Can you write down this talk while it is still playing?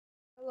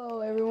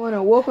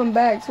everyone, and welcome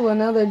back to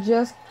another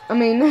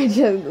not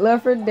just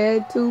Left 4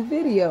 Dead 2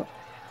 video.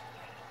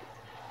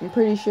 I'm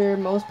pretty sure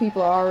most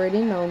people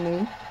already know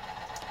me.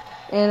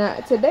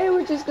 And today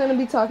we're just going to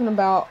be talking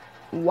about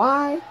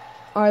why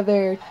are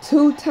there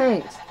 2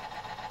 tanks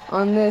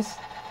on this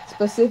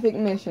specific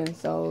mission.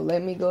 So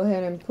let me go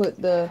ahead and put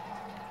the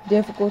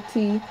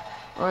difficulty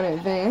on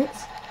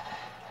advanced,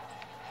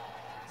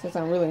 since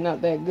I'm really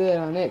not that good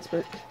on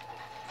expert.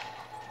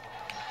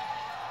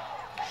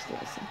 Still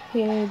some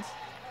heads.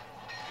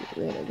 Get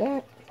rid of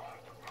that.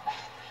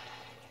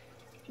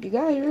 You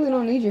guys really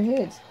don't need your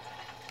heads.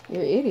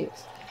 You're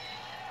idiots.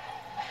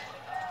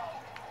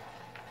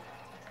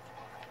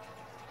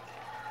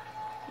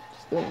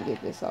 Just go ahead and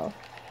get this off.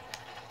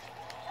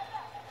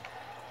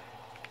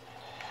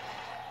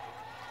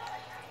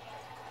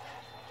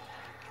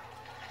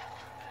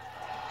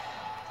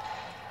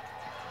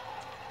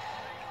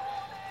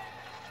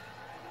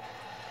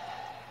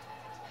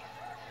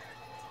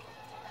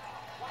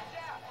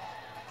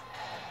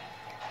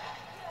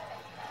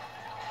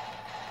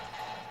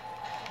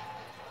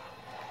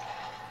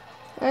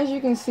 As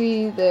you can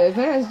see, the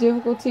advanced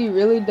difficulty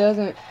really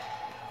doesn't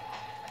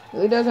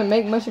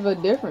make much of a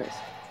difference.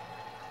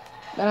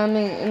 But I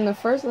mean, in the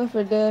first Left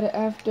 4 Dead,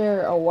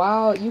 after a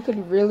while, you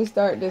could really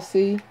start to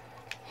see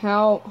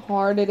how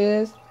hard it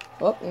is.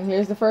 Oh, and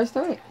here's the first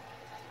tank.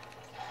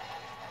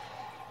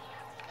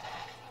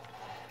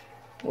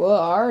 Well,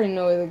 I already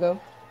know where to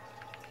go.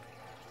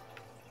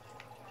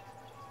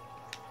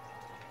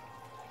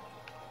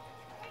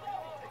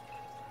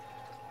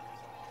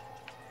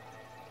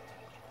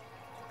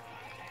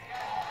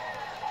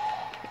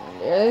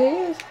 And there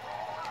it is.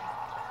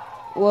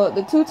 Well,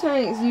 the 2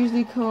 tanks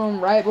usually come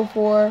right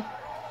before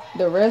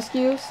the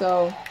rescue,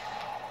 so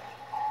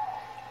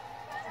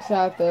just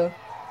have to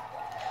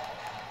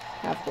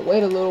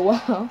wait a little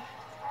while.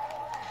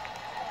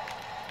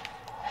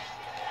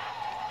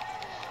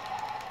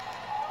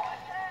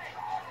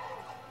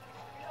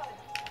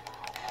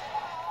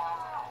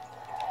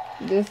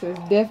 This is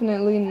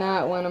definitely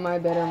not one of my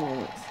better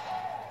moments.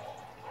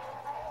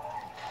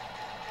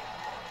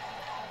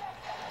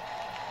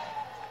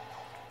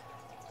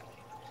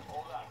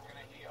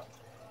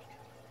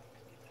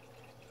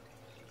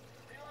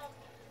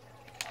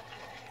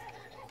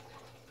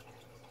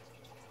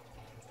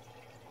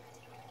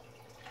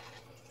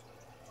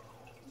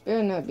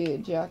 Better not be a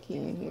jockey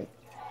in here.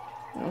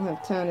 I don't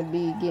have time to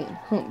be getting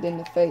humped in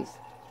the face.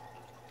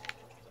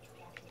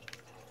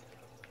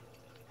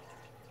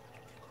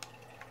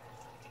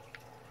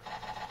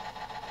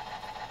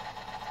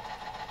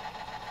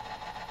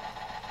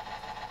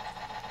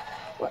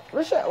 What,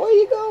 Rashad, where are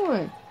you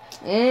going?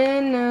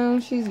 And now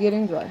she's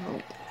getting dry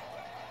humped.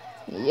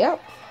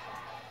 Yep.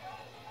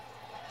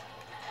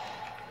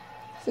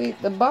 See,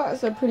 the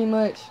bots are pretty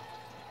much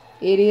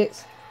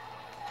idiots.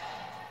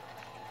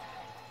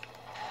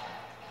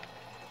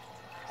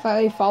 It's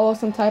like they follow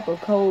some type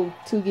of code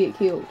to get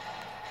killed.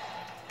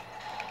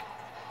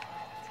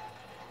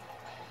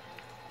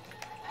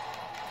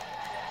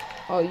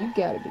 Oh, you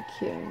gotta be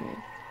kidding me.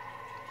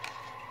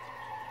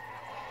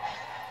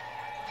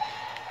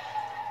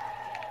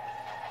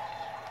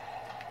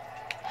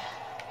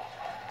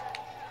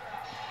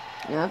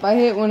 Now, if I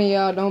hit one of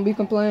y'all, don't be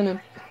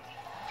complaining.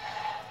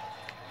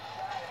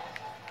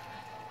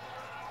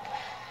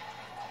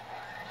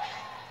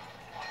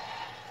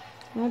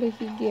 How did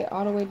he get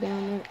all the way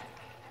down there?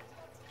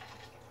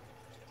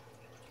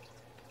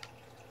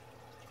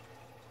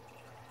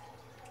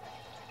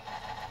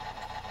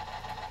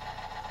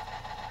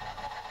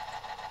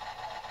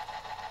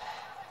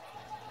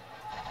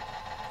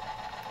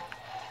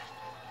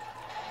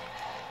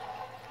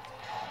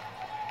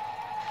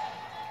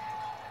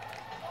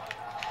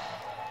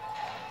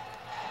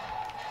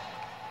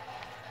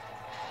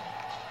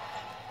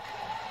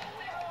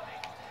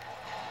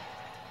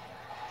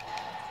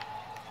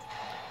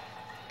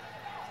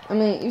 I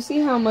mean, you see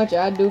how much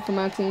I do for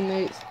my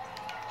teammates?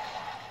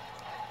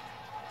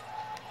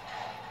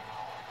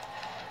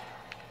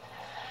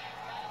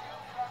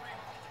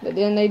 But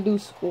then they do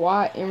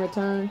squat in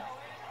return.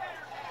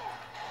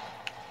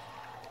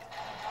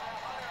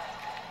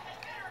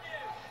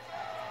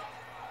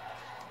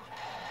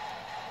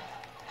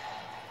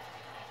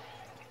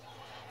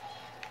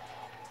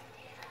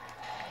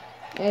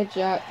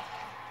 Headshot.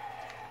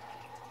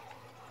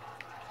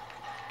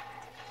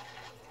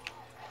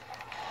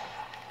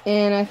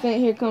 And I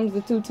think here comes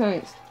the 2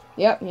 tanks.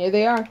 Yep, here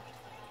they are.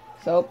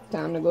 So,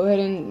 time to go ahead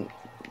and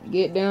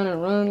get down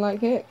and run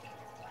like heck.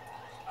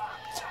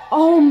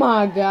 Oh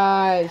my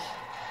gosh.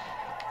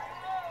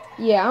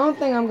 Yeah, I don't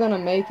think I'm gonna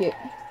make it.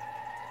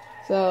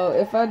 So,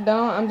 if I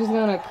don't, I'm just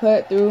gonna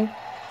cut through,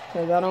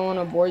 because I don't want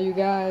to bore you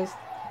guys.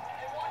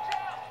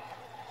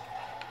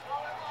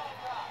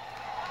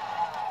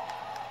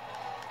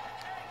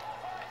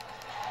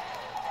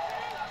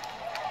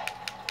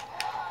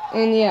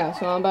 And yeah,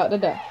 so I'm about to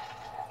die.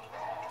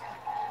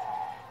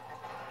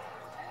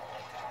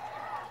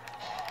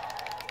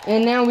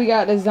 And now we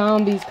got the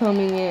zombies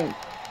coming in.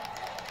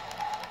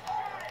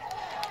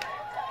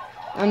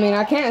 I mean,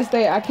 I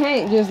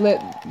can't just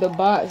let the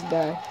bots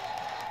die.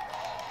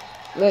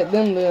 Let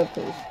them live,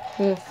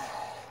 because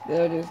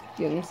they'll just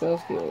get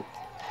themselves killed.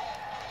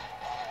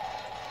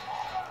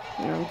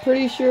 And I'm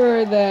pretty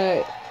sure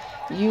that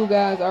you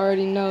guys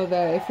already know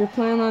that if you're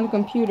playing on a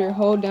computer,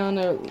 hold down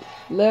the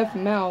left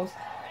mouse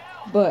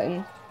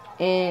button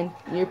and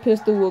your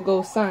pistol will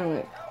go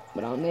silent.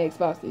 But on the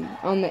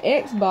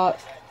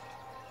Xbox,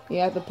 you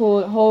have to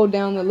hold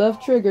down the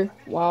left trigger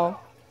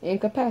while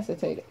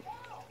incapacitated,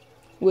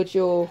 which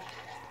will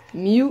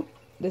mute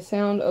the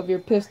sound of your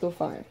pistol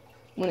fire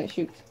when it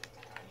shoots.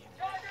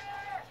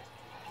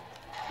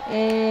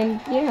 And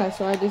yeah,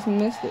 so I just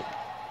missed it.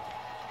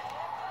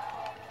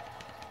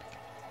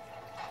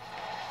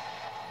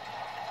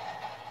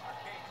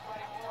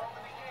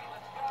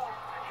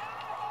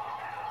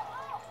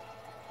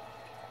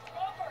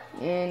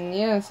 And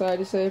yeah, so I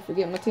decided to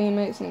forget my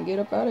teammates and get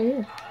up out of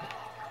here.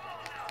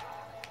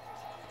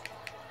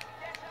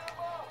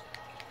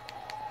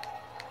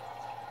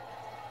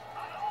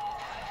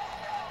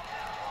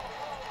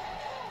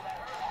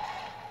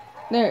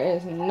 There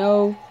is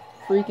no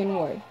freaking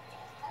way.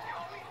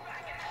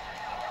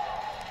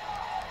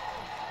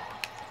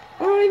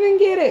 I don't even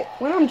get it.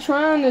 When I'm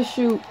trying to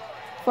shoot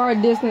far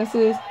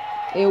distances,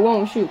 it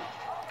won't shoot.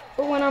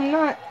 But when I'm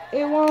not,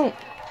 it won't.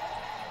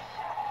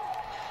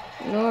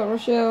 You know what,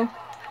 Rochelle?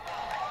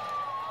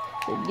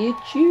 Forget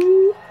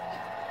you.